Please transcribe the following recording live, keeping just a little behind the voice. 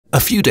A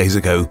few days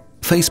ago,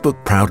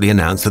 Facebook proudly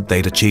announced that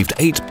they'd achieved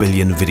 8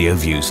 billion video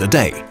views a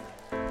day.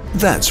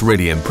 That's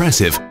really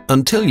impressive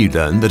until you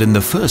learn that in the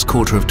first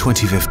quarter of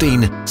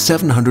 2015,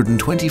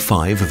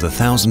 725 of the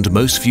 1,000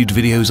 most viewed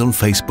videos on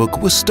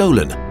Facebook were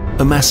stolen,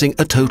 amassing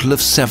a total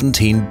of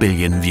 17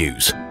 billion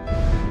views.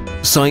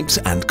 Sites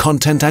and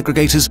content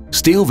aggregators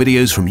steal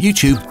videos from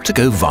YouTube to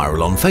go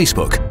viral on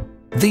Facebook.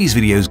 These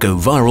videos go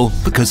viral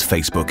because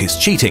Facebook is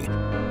cheating.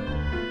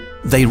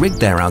 They rig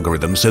their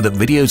algorithm so that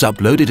videos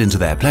uploaded into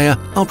their player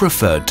are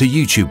preferred to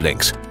YouTube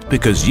links,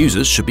 because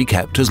users should be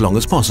kept as long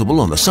as possible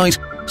on the site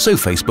so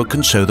Facebook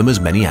can show them as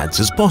many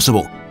ads as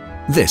possible.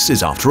 This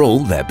is, after all,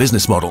 their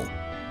business model.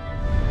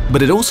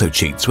 But it also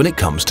cheats when it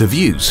comes to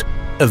views.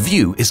 A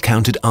view is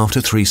counted after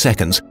 3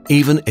 seconds,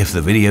 even if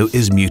the video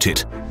is muted.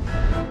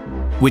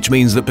 Which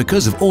means that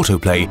because of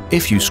autoplay,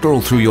 if you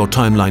scroll through your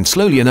timeline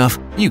slowly enough,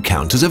 you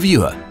count as a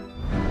viewer.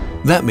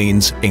 That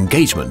means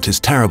engagement is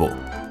terrible.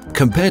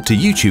 Compared to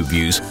YouTube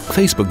views,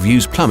 Facebook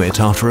views plummet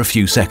after a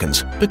few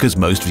seconds because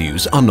most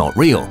views are not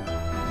real.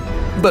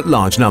 But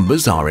large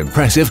numbers are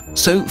impressive,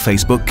 so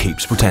Facebook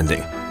keeps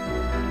pretending.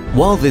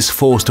 While this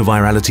forced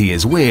virality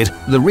is weird,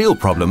 the real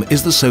problem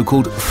is the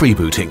so-called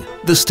freebooting,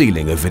 the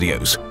stealing of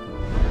videos.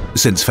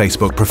 Since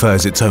Facebook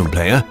prefers its own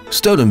player,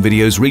 stolen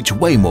videos reach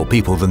way more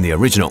people than the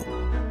original.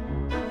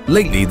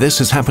 Lately, this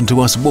has happened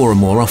to us more and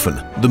more often.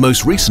 The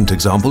most recent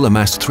example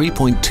amassed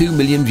 3.2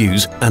 million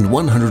views and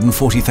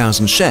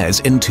 140,000 shares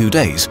in 2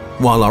 days,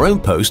 while our own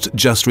post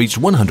just reached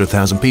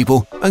 100,000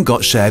 people and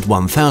got shared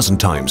 1,000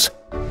 times.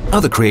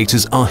 Other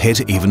creators are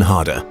hit even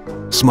harder.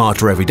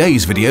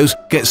 Smartereveryday's videos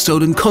get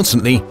stolen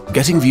constantly,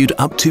 getting viewed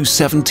up to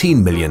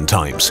 17 million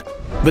times.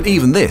 But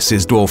even this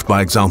is dwarfed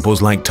by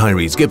examples like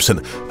Tyrese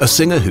Gibson, a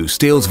singer who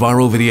steals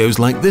viral videos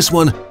like this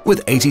one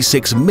with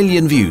 86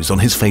 million views on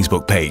his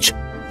Facebook page.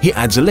 He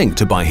adds a link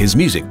to buy his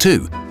music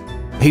too.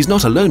 He's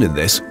not alone in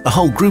this. A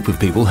whole group of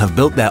people have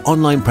built their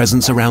online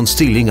presence around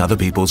stealing other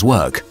people's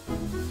work.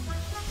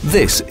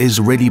 This is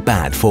really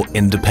bad for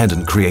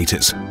independent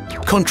creators.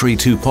 Contrary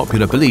to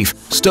popular belief,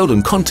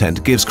 stolen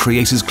content gives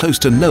creators close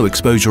to no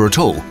exposure at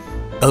all.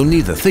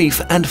 Only the thief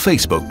and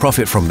Facebook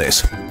profit from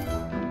this.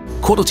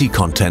 Quality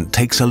content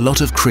takes a lot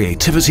of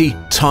creativity,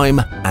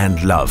 time,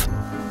 and love.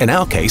 In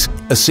our case,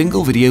 a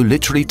single video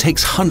literally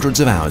takes hundreds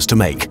of hours to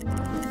make.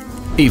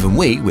 Even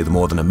we, with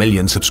more than 1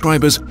 million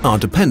subscribers, are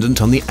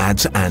dependent on the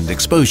ads and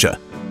exposure.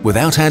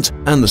 Without ads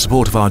and the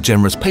support of our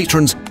generous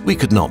patrons, we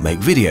could not make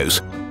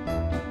videos.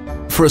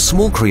 For a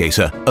small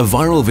creator, a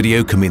viral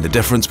video can mean the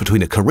difference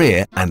between a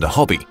career and a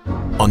hobby.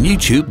 On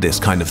YouTube, this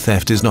kind of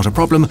theft is not a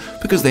problem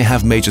because they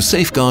have major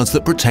safeguards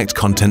that protect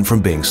content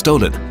from being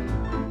stolen.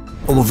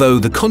 Although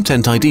the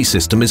Content ID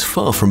system is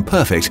far from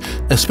perfect,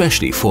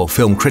 especially for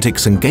film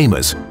critics and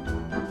gamers.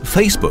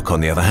 Facebook,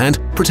 on the other hand,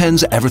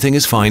 pretends everything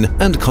is fine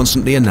and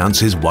constantly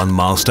announces one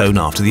milestone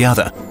after the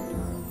other.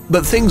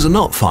 But things are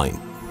not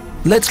fine.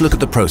 Let's look at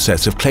the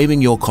process of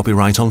claiming your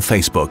copyright on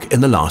Facebook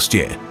in the last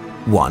year.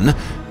 1.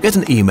 Get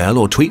an email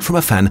or tweet from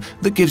a fan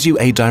that gives you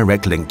a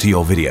direct link to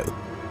your video.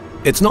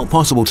 It's not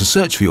possible to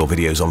search for your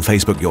videos on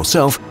Facebook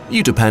yourself,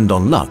 you depend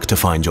on luck to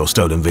find your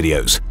stolen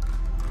videos.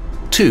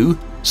 2.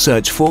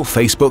 Search for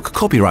Facebook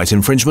copyright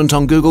infringement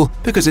on Google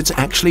because it's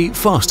actually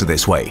faster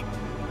this way.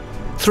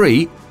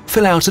 3.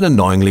 Fill out an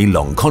annoyingly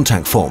long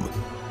contact form.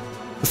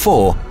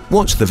 4.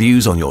 Watch the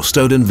views on your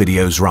stolen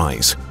videos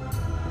rise.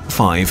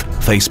 5.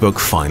 Facebook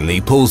finally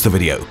pulls the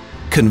video.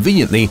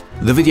 Conveniently,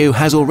 the video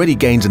has already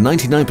gained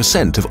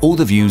 99% of all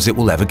the views it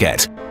will ever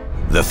get.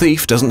 The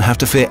thief doesn't have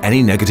to fear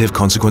any negative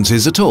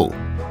consequences at all.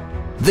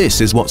 This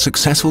is what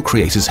successful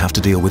creators have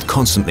to deal with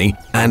constantly,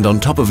 and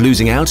on top of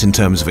losing out in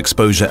terms of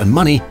exposure and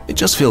money, it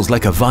just feels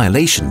like a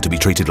violation to be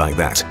treated like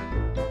that.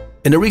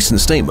 In a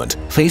recent statement,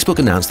 Facebook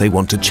announced they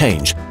want to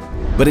change.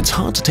 But it's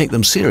hard to take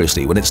them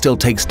seriously when it still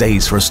takes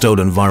days for a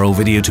stolen viral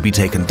video to be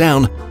taken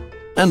down,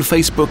 and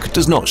Facebook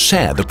does not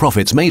share the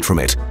profits made from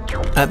it.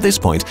 At this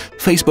point,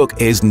 Facebook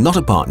is not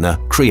a partner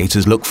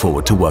creators look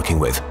forward to working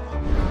with.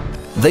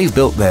 They've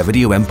built their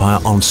video empire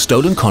on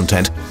stolen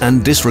content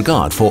and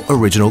disregard for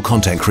original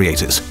content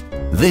creators.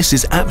 This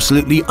is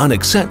absolutely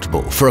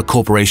unacceptable for a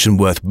corporation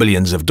worth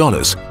billions of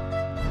dollars.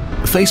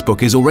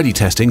 Facebook is already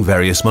testing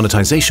various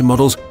monetization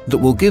models that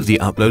will give the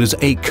uploaders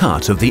a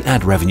cut of the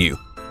ad revenue,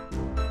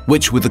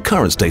 which with the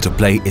current state of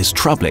play is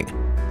troubling.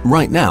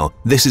 Right now,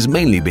 this is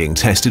mainly being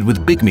tested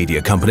with big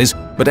media companies,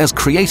 but as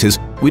creators,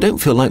 we don't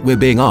feel like we're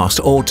being asked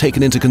or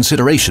taken into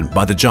consideration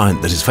by the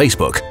giant that is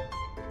Facebook.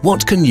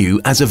 What can you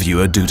as a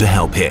viewer do to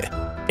help here?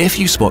 If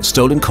you spot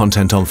stolen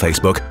content on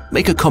Facebook,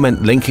 make a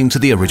comment linking to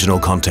the original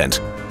content.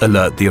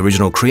 Alert the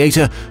original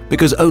creator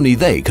because only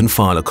they can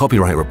file a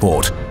copyright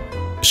report.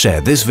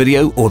 Share this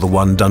video or the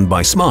one done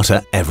by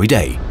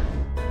Smartereveryday.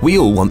 We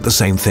all want the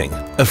same thing,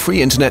 a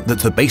free internet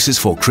that's the basis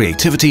for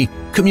creativity,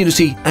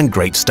 community, and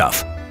great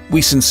stuff.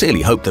 We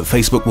sincerely hope that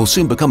Facebook will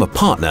soon become a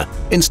partner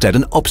instead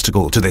an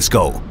obstacle to this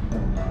goal.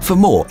 For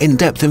more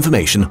in-depth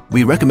information,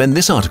 we recommend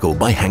this article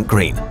by Hank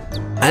Green.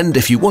 And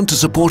if you want to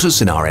support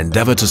us in our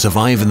endeavor to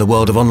survive in the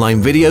world of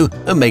online video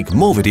and make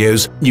more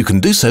videos, you can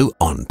do so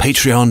on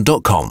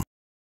patreon.com.